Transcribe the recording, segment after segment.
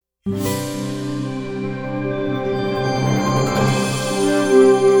The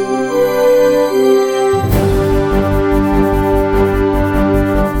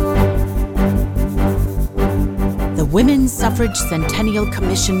Women's Suffrage Centennial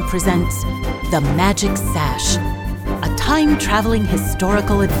Commission presents The Magic Sash, a time-traveling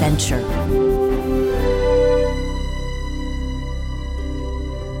historical adventure.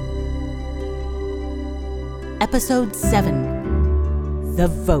 Episode 7, The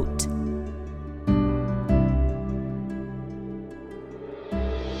Vote.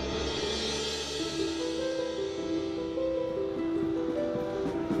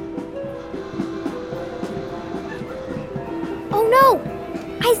 Oh no!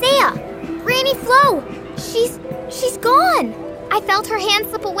 Isaiah! Granny Flo! She's gone! I felt her hand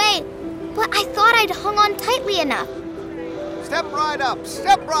slip away, but I thought I'd hung on tightly enough. Step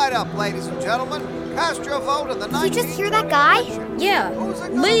right up, ladies and gentlemen. Cast your vote in the 19th. Did you just hear that guy? Yeah.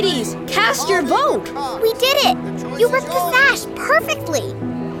 Ladies, cast your vote. We did it! You ripped the sash perfectly!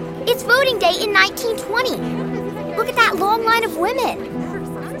 It's voting day in 1920. Look at that long line of women.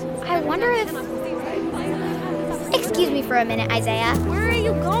 I wonder if... Excuse me for a minute, Isaiah. Where are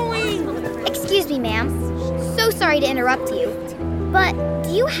you going? Excuse me, ma'am. So sorry to interrupt you. But do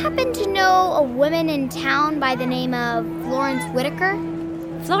you happen to know a woman in town by the name of Florence Whitaker?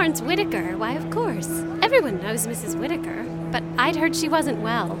 Florence Whitaker? Why, of course. Everyone knows Mrs. Whitaker, but I'd heard she wasn't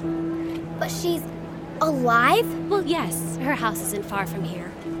well. But she's alive? Well, yes. Her house isn't far from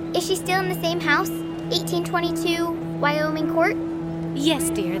here. Is she still in the same house? 1822 Wyoming Court? Yes,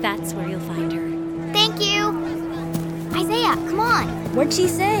 dear. That's where you'll find her. Thank you. Isaiah, come on. What'd she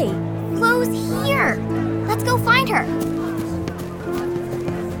say? Flo's here. Let's go find her.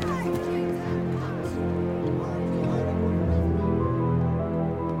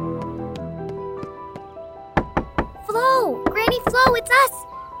 Flo! Granny Flo, it's us!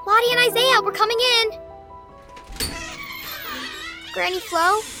 Lottie and Isaiah, we're coming in! Granny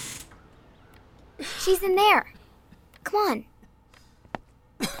Flo? She's in there. Come on.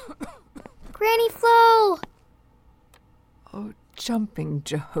 Granny Flo! Oh, jumping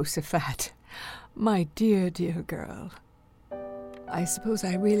Jehoshaphat. My dear, dear girl. I suppose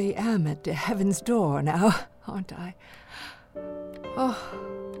I really am at heaven's door now, aren't I? Oh,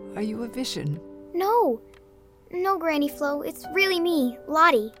 are you a vision? No, Granny Flo. It's really me,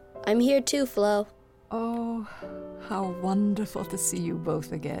 Lottie. I'm here too, Flo. Oh, how wonderful to see you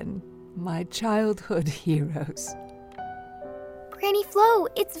both again. My childhood heroes. Granny Flo,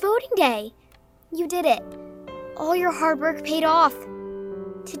 it's voting day. You did it. All your hard work paid off.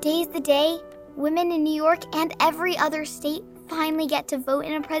 Today's the day women in New York and every other state finally get to vote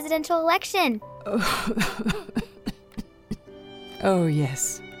in a presidential election. Oh,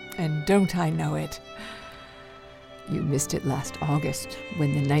 yes. And don't I know it? You missed it last August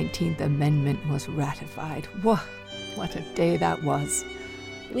when the 19th Amendment was ratified. What a day that was.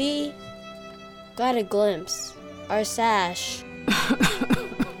 We got a glimpse. Our sash.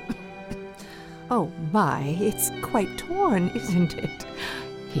 Oh my, it's quite torn, isn't it?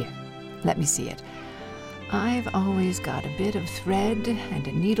 Here, let me see it. I've always got a bit of thread and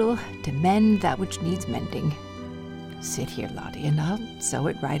a needle to mend that which needs mending. Sit here, Lottie, and I'll sew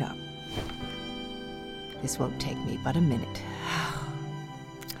it right up. This won't take me but a minute.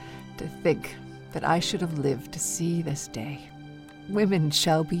 To think that I should have lived to see this day. Women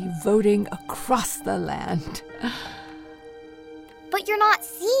shall be voting across the land. But you're not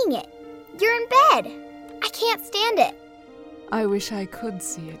seeing it. You're in bed. I can't stand it. I wish I could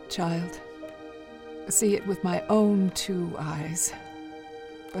see it, child. See it with my own two eyes.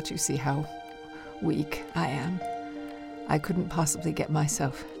 But you see how weak I am. I couldn't possibly get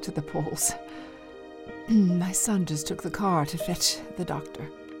myself to the polls. My son just took the car to fetch the doctor.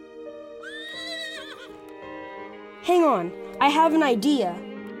 Hang on. I have an idea.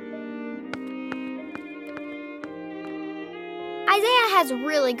 Isaiah has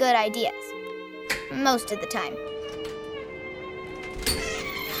really good ideas. Most of the time.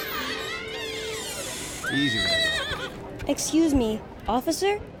 Easy, Red. Excuse me,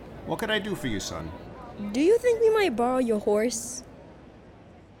 officer? What could I do for you, son? Do you think we might borrow your horse?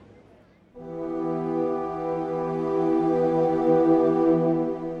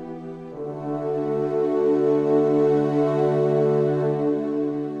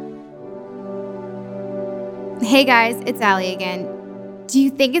 Hey guys, it's Allie again. Do you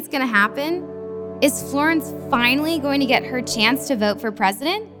think it's gonna happen? Is Florence finally going to get her chance to vote for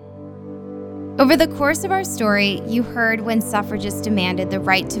president? Over the course of our story, you heard when suffragists demanded the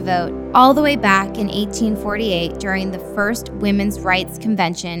right to vote all the way back in 1848 during the first Women's Rights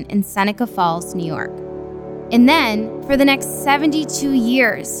Convention in Seneca Falls, New York. And then, for the next 72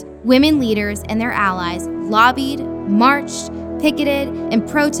 years, women leaders and their allies lobbied, marched, picketed, and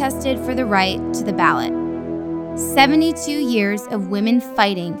protested for the right to the ballot. 72 years of women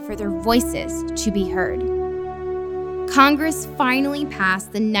fighting for their voices to be heard. Congress finally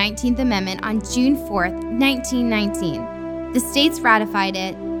passed the 19th Amendment on June 4th, 1919. The states ratified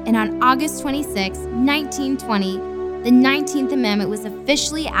it, and on August 26, 1920, the 19th Amendment was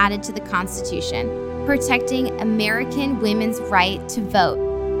officially added to the Constitution, protecting American women's right to vote.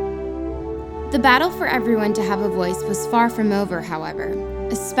 The battle for everyone to have a voice was far from over, however,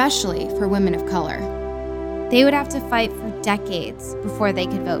 especially for women of color. They would have to fight for decades before they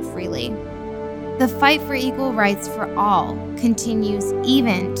could vote freely. The fight for equal rights for all continues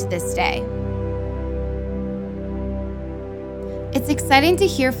even to this day. It's exciting to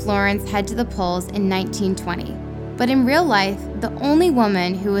hear Florence head to the polls in 1920, but in real life, the only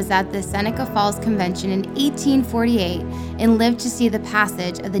woman who was at the Seneca Falls Convention in 1848 and lived to see the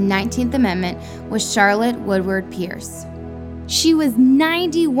passage of the 19th Amendment was Charlotte Woodward Pierce. She was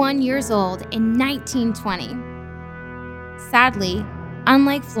 91 years old in 1920. Sadly,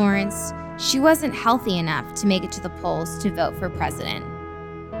 unlike Florence, she wasn't healthy enough to make it to the polls to vote for president.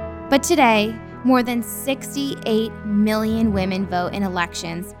 But today, more than 68 million women vote in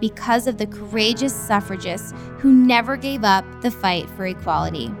elections because of the courageous suffragists who never gave up the fight for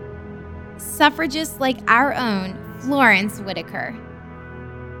equality. Suffragists like our own Florence Whitaker.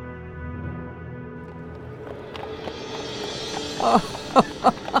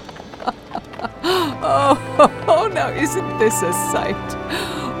 Oh, now isn't this a sight?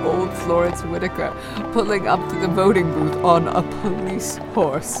 Old Florence Whitaker pulling up to the voting booth on a police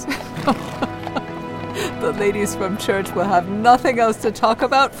horse. The ladies from church will have nothing else to talk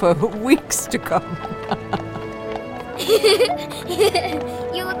about for weeks to come.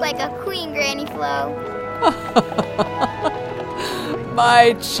 You look like a queen, Granny Flo.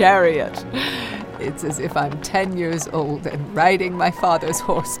 My chariot. It's as if I'm 10 years old and riding my father's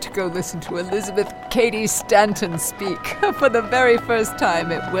horse to go listen to Elizabeth Cady Stanton speak for the very first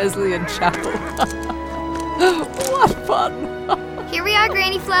time at Wesleyan Chapel. What fun! Here we are,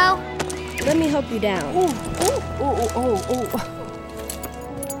 Granny Flo. Let me help you down. Oh.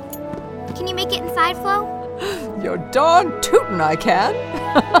 Can you make it inside, Flo? You're darn tootin' I can.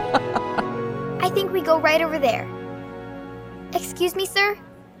 I think we go right over there. Excuse me, sir?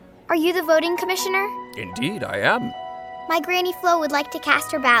 Are you the voting commissioner? Indeed, I am. My Granny Flo would like to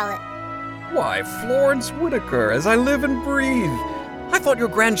cast her ballot. Why, Florence Whitaker, as I live and breathe. I thought your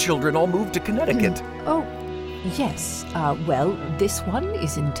grandchildren all moved to Connecticut. Oh, yes. Well, this one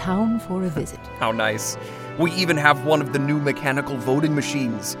is in town for a visit. How nice. We even have one of the new mechanical voting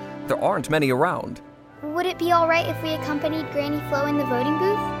machines. There aren't many around. Would it be all right if we accompanied Granny Flo in the voting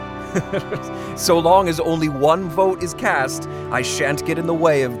booth? So long as only one vote is cast, I shan't get in the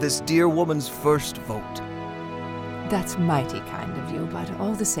way of this dear woman's first vote. That's mighty kind of you, but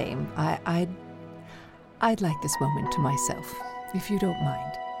all the same, I'd like this moment to myself, if you don't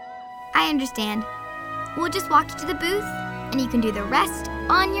mind. I understand. We'll just walk you to the booth, and you can do the rest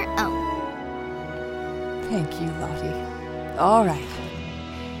on your own. Thank you, Lottie. All right.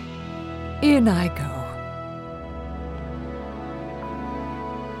 In I go.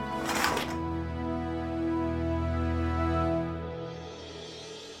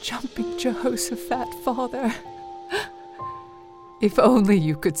 Jumping Jehoshaphat, Father. If only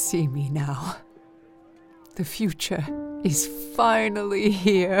you could see me now. The future is finally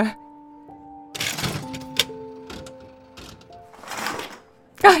here.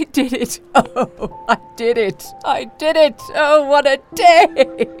 I did it! Oh, I did it! I did it! Oh, what a day!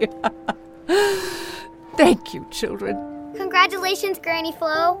 Thank you, children. Congratulations, Granny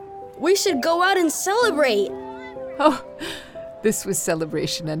Flo. We should go out and celebrate. Oh, this was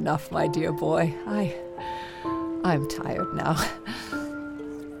celebration enough, my dear boy. I'm tired now.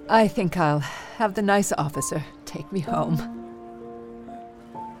 I think I'll have the nice officer take me home.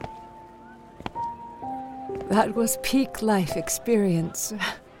 That was peak life experience.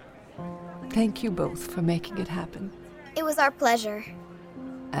 Thank you both for making it happen. It was our pleasure.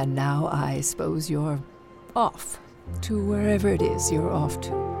 And now I suppose you're off to wherever it is you're off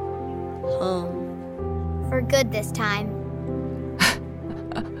to. Home. For good this time.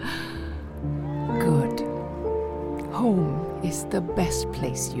 Good. Home is the best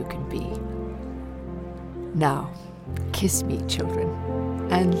place you can be. Now, kiss me, children,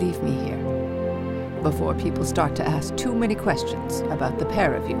 and leave me here before people start to ask too many questions about the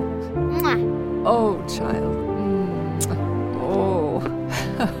pair of you. Mwah. Oh, child. Oh.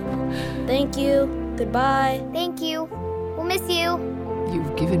 Thank you. Goodbye. Thank you. We'll miss you.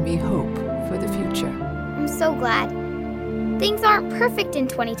 You've given me hope for the future. I'm so glad. Things aren't perfect in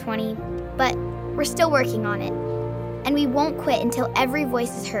 2020, but we're still working on it. And we won't quit until every voice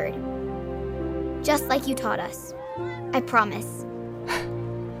is heard. Just like you taught us. I promise.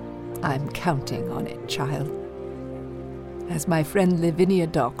 I'm counting on it, child. As my friend Lavinia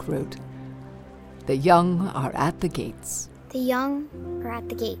Dock wrote, the young are at the gates. The young are at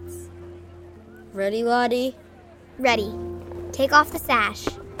the gates. Ready, Lottie? Ready. Take off the sash.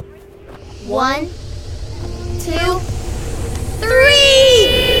 1, 2,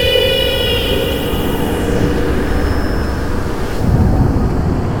 3!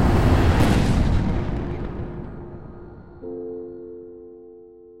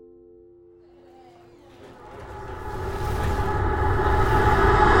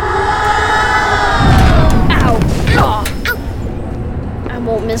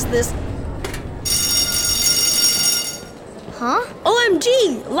 Miss this. Huh?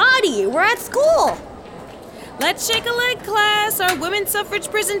 OMG! Lottie, we're at school! Let's shake a leg, class. Our women's suffrage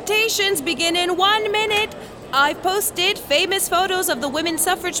presentations begin in 1 minute. I've posted famous photos of the women's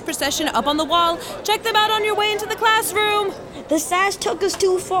suffrage procession up on the wall. Check them out on your way into the classroom. The sash took us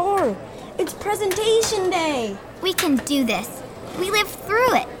too far. It's presentation day. We can do this. We lived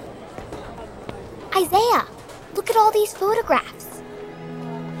through it. Isaiah, look at all these photographs.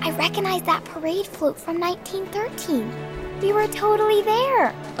 I recognize that parade float from 1913. We were totally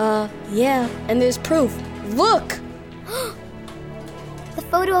there. Yeah, and there's proof. Look! The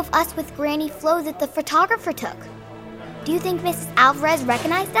photo of us with Granny Flo that the photographer took. Do you think Mrs. Alvarez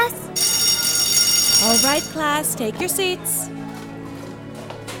recognized us? All right, class, take your seats.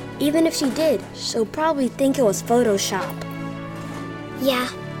 Even if she did, she'll probably think it was Photoshop. Yeah.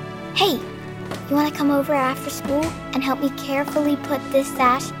 Hey, you want to come over after school and help me carefully put this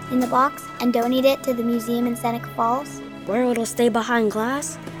sash in the box and donate it to the museum in Seneca Falls? Where it'll stay behind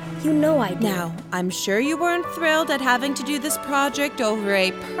glass? You know I do. Now, I'm sure you weren't thrilled at having to do this project over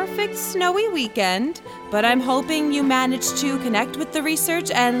a perfect snowy weekend, but I'm hoping you managed to connect with the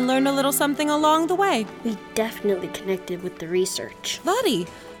research and learn a little something along the way. We definitely connected with the research. Lottie,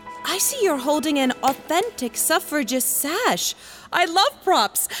 I see you're holding an authentic suffragist sash. I love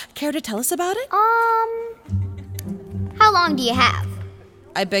props. Care to tell us about it? How long do you have?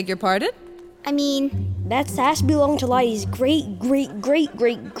 I beg your pardon? I mean... That sash belonged to Lottie's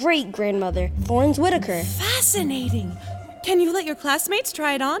great-great-great-great-grandmother, Florence Whitaker. Fascinating. Can you let your classmates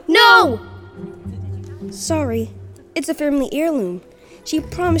try it on? No! Sorry. It's a family heirloom. She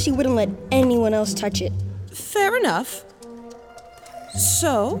promised she wouldn't let anyone else touch it. Fair enough.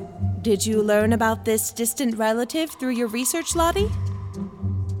 So, did you learn about this distant relative through your research, Lottie?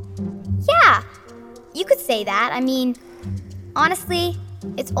 Yeah, you could say that. I mean, honestly,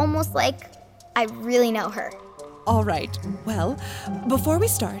 it's almost like I really know her. All right. Well, before we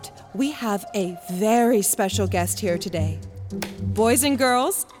start, we have a very special guest here today. Boys and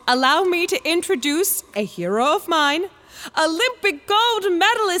girls, allow me to introduce a hero of mine, Olympic gold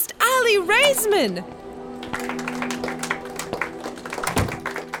medalist Aly Raisman.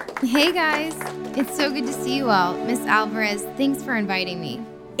 Hey guys, it's so good to see you all. Miss Alvarez, thanks for inviting me.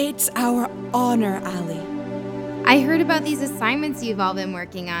 It's our honor, Aly. I heard about these assignments you've all been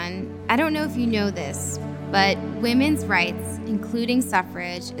working on. I don't know if you know this, but women's rights, including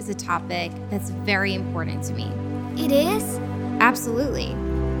suffrage, is a topic that's very important to me. It is? Absolutely.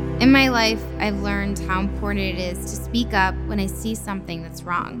 In my life, I've learned how important it is to speak up when I see something that's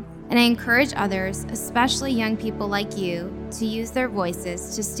wrong. And I encourage others, especially young people like you, to use their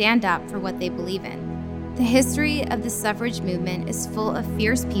voices to stand up for what they believe in. The history of the suffrage movement is full of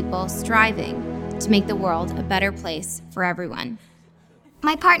fierce people striving to make the world a better place for everyone.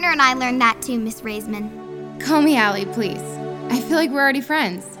 My partner and I learned that too, Miss Raisman. Call me Aly, please. I feel like we're already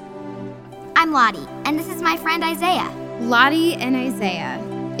friends. I'm Lottie, and this is my friend Isaiah. Lottie and Isaiah.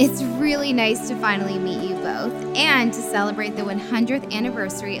 It's really nice to finally meet you both and to celebrate the 100th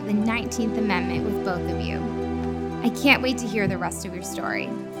anniversary of the 19th Amendment with both of you. I can't wait to hear the rest of your story.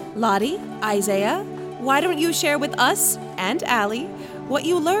 Lottie, Isaiah, why don't you share with us and Aly what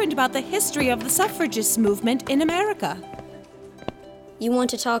you learned about the history of the suffragist movement in America? You want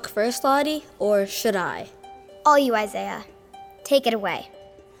to talk first, Lottie, or should I? All you, Isaiah. Take it away.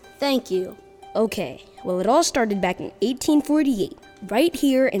 Thank you. Okay, well, it all started back in 1848, right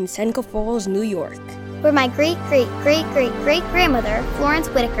here in Seneca Falls, New York, where my great-great-great-great-great-grandmother, Florence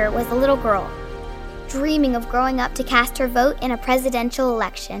Whitaker, was a little girl, dreaming of growing up to cast her vote in a presidential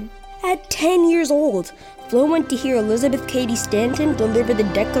election. At 10 years old, Flo went to hear Elizabeth Cady Stanton deliver the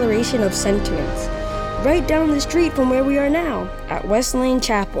Declaration of Sentiments, right down the street from where we are now, at West Lane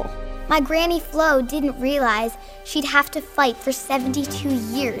Chapel. My Granny Flo didn't realize she'd have to fight for 72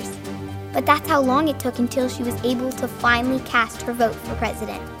 years. But that's how long it took until she was able to finally cast her vote for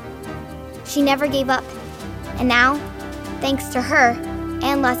president. She never gave up. And now, thanks to her,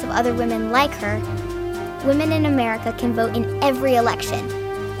 and lots of other women like her, women in America can vote in every election.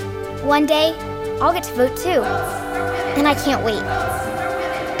 One day, I'll get to vote too. And I can't wait.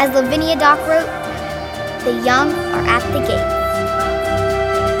 As Lavinia Dock wrote, the young are at the gate.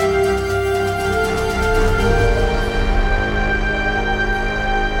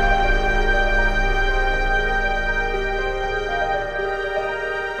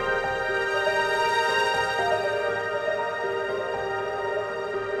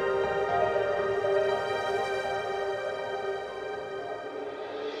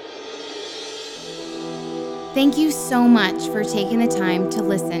 Thank you so much for taking the time to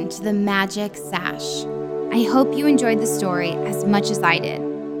listen to The Magic Sash. I hope you enjoyed the story as much as I did.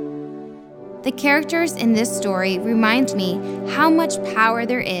 The characters in this story remind me how much power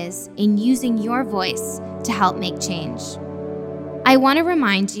there is in using your voice to help make change. I want to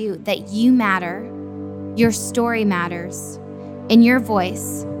remind you that you matter, your story matters, and your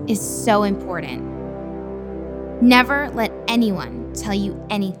voice is so important. Never let anyone tell you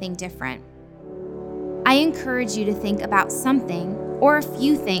anything different. I encourage you to think about something or a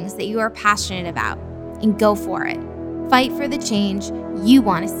few things that you are passionate about and go for it. Fight for the change you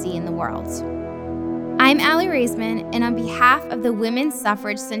want to see in the world. I'm Allie Raisman, and on behalf of the Women's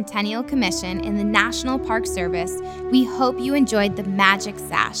Suffrage Centennial Commission and the National Park Service, we hope you enjoyed The Magic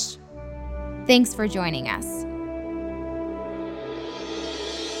Sash. Thanks for joining us.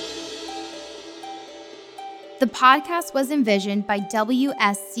 The podcast was envisioned by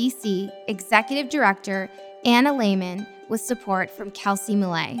WSCC Executive Director Anna Lehman with support from Kelsey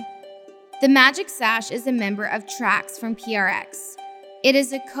Millay. The Magic Sash is a member of Tracks from PRX. It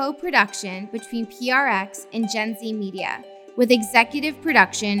is a co-production between PRX and Gen Z Media, with executive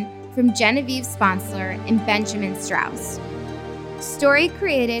production from Genevieve Sponsler and Benjamin Strauss. Story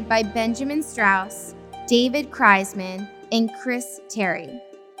created by Benjamin Strauss, David Kreisman, and Chris Terry.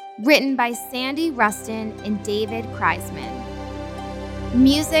 Written by Sandy Rustin and David Kreisman.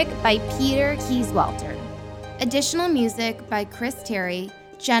 Music by Peter Kieswalter. Additional music by Chris Terry,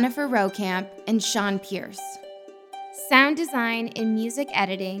 Jennifer Rokamp, and Sean Pierce. Sound design and music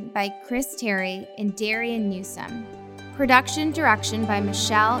editing by Chris Terry and Darian Newsom. Production direction by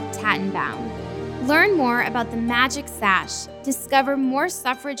Michelle Tattenbaum. Learn more about the Magic Sash, discover more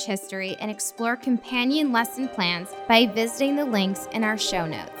suffrage history, and explore companion lesson plans by visiting the links in our show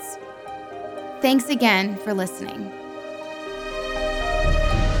notes. Thanks again for listening.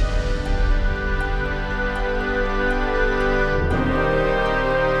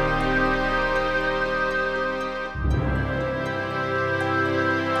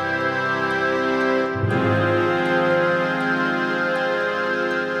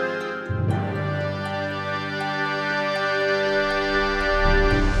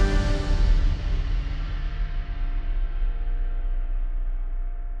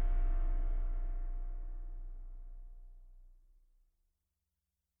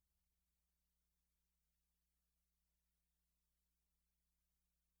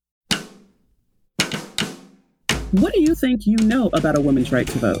 What do you think you know about a woman's right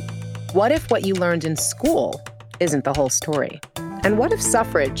to vote? What if what you learned in school isn't the whole story? And what if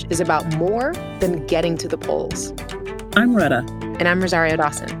suffrage is about more than getting to the polls? I'm Retta. And I'm Rosario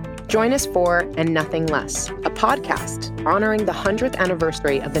Dawson. Join us for And Nothing Less, a podcast honoring the 100th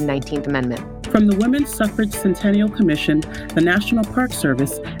anniversary of the 19th Amendment. From the Women's Suffrage Centennial Commission, the National Park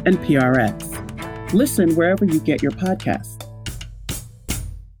Service, and PRX. Listen wherever you get your podcasts.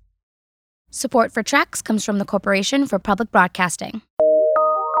 Support for Tracks comes from the Corporation for Public Broadcasting.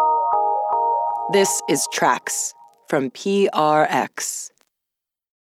 This is Tracks from PRX.